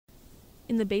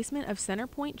In the basement of Center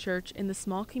Point Church in the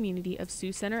small community of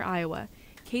Sioux Center, Iowa,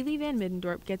 Kaylee Van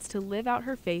Middendorp gets to live out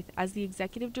her faith as the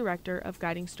executive director of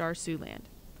Guiding Star Siouxland.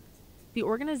 The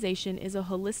organization is a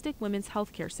holistic women's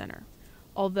healthcare center.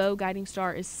 Although Guiding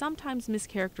Star is sometimes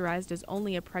mischaracterized as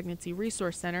only a pregnancy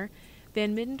resource center,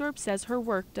 Van Middendorp says her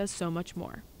work does so much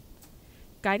more.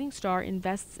 Guiding Star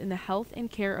invests in the health and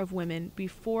care of women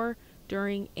before,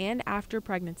 during, and after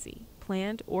pregnancy,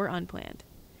 planned or unplanned.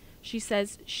 She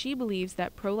says she believes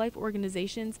that pro-life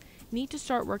organizations need to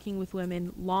start working with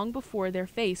women long before they're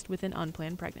faced with an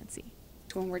unplanned pregnancy.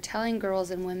 When we're telling girls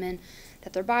and women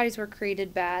that their bodies were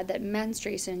created bad, that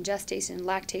menstruation, gestation,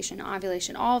 lactation,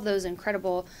 ovulation, all of those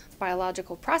incredible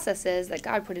biological processes that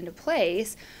God put into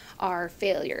place are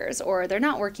failures, or they're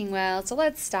not working well, so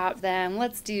let's stop them,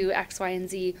 let's do X, Y, and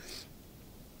Z.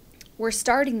 We're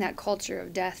starting that culture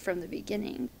of death from the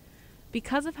beginning.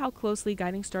 Because of how closely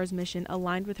Guiding Star's mission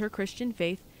aligned with her Christian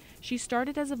faith, she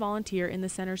started as a volunteer in the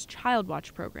center's Child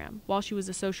Watch program while she was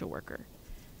a social worker.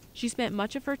 She spent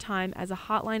much of her time as a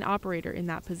hotline operator in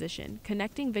that position,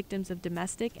 connecting victims of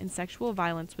domestic and sexual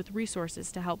violence with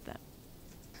resources to help them.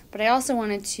 But I also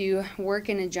wanted to work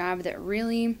in a job that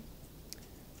really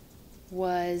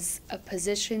was a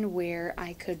position where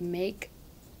I could make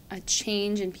a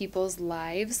change in people's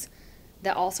lives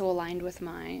that also aligned with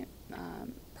my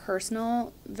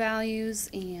personal values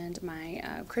and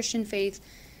my Christian faith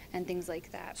and things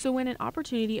like that. So when an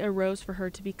opportunity arose for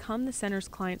her to become the center's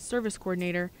client service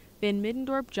coordinator, Van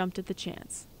Middendorp jumped at the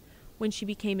chance. When she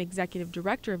became executive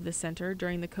director of the center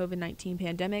during the COVID-19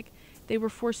 pandemic, they were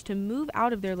forced to move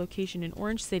out of their location in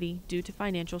Orange City due to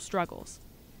financial struggles.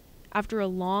 After a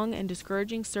long and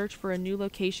discouraging search for a new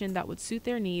location that would suit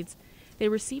their needs, they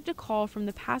received a call from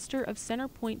the pastor of Center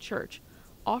Point Church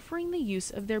offering the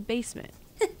use of their basement.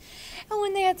 And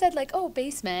when they had said, like, oh,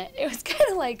 basement, it was kind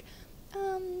of like,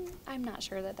 I'm not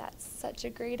sure that that's such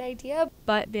a great idea.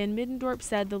 But Van Middendorp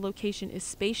said the location is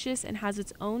spacious and has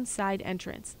its own side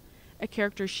entrance, a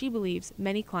character she believes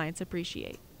many clients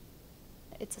appreciate.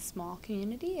 It's a small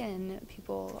community and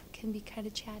people can be kind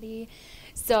of chatty.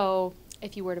 So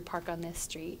if you were to park on this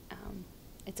street,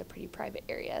 it's a pretty private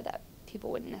area that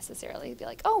people wouldn't necessarily be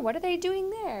like, oh, what are they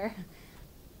doing there?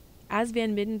 As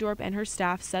Van Middendorp and her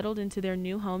staff settled into their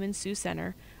new home in Sioux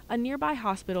Center, a nearby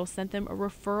hospital sent them a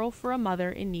referral for a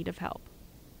mother in need of help.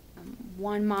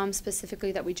 One mom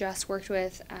specifically that we just worked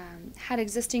with had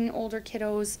existing older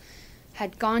kiddos,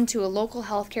 had gone to a local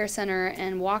healthcare center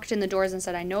and walked in the doors and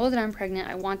said, I know that I'm pregnant,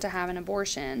 I want to have an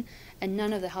abortion, and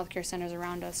none of the healthcare centers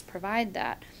around us provide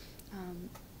that.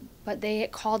 But they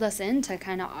called us in to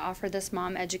kind of offer this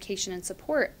mom education and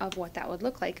support of what that would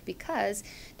look like because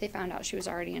they found out she was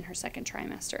already in her second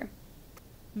trimester.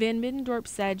 Van Middendorp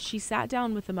said she sat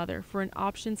down with the mother for an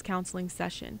options counseling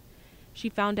session. She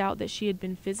found out that she had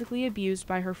been physically abused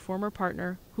by her former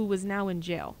partner, who was now in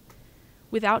jail.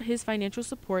 Without his financial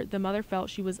support, the mother felt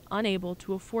she was unable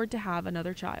to afford to have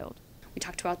another child. We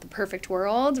talked about the perfect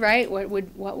world, right?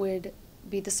 What would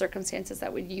be the circumstances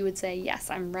that you would say, yes,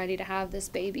 I'm ready to have this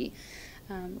baby.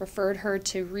 Referred her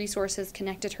to resources,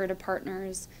 connected her to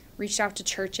partners, reached out to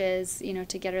churches,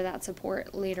 to get her that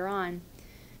support later on.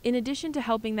 In addition to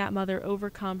helping that mother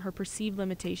overcome her perceived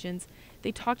limitations,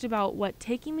 they talked about what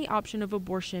taking the option of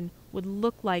abortion would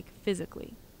look like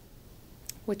physically.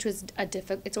 Which was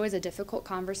it's always a difficult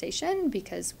conversation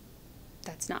because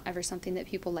that's not ever something that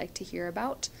people like to hear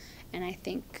about. And I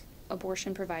think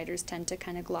abortion providers tend to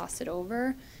kind of gloss it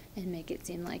over and make it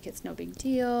seem like it's no big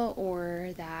deal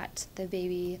or that the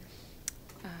baby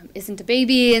isn't a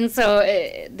baby, and so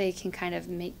they can kind of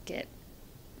make it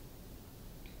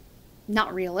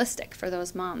not realistic for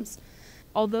those moms.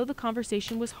 Although the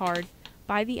conversation was hard,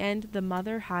 by the end the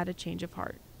mother had a change of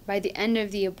heart. By the end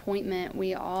of the appointment,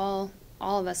 we all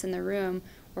of us in the room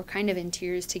were kind of in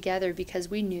tears together because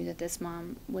we knew that this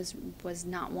mom was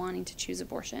not wanting to choose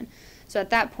abortion. So at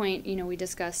that point, we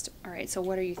discussed, all right, so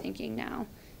what are you thinking now?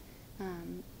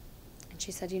 And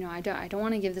she said, I don't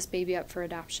want to give this baby up for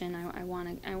adoption. I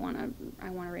want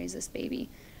to raise this baby.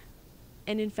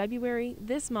 And in February,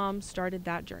 this mom started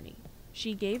that journey.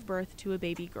 She gave birth to a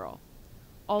baby girl.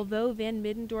 Although Van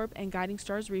Middendorp and Guiding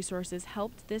Star's resources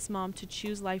helped this mom to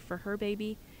choose life for her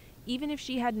baby, even if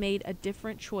she had made a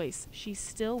different choice, she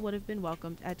still would have been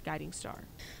welcomed at Guiding Star.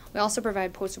 We also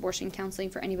provide post-abortion counseling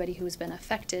for anybody who has been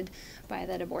affected by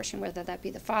that abortion, whether that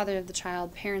be the father of the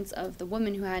child, parents of the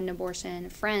woman who had an abortion,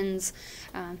 friends,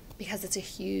 because it's a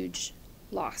huge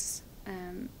loss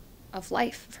of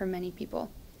life for many people.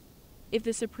 If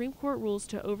the Supreme Court rules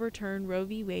to overturn Roe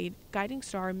v. Wade, Guiding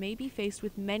Star may be faced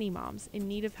with many moms in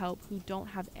need of help who don't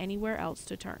have anywhere else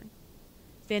to turn.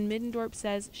 Van Middendorp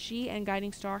says she and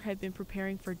Guiding Star have been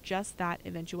preparing for just that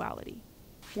eventuality.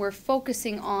 We're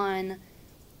focusing on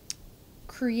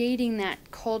creating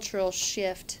that cultural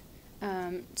shift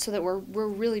so that we're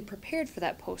really prepared for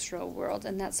that post-row world,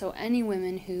 and that so any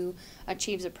women who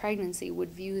achieves a pregnancy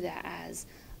would view that as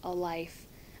a life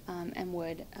and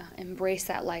would embrace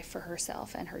that life for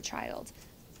herself and her child.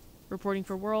 Reporting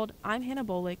for World, I'm Hannah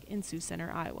Bolick in Sioux Center,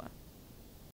 Iowa.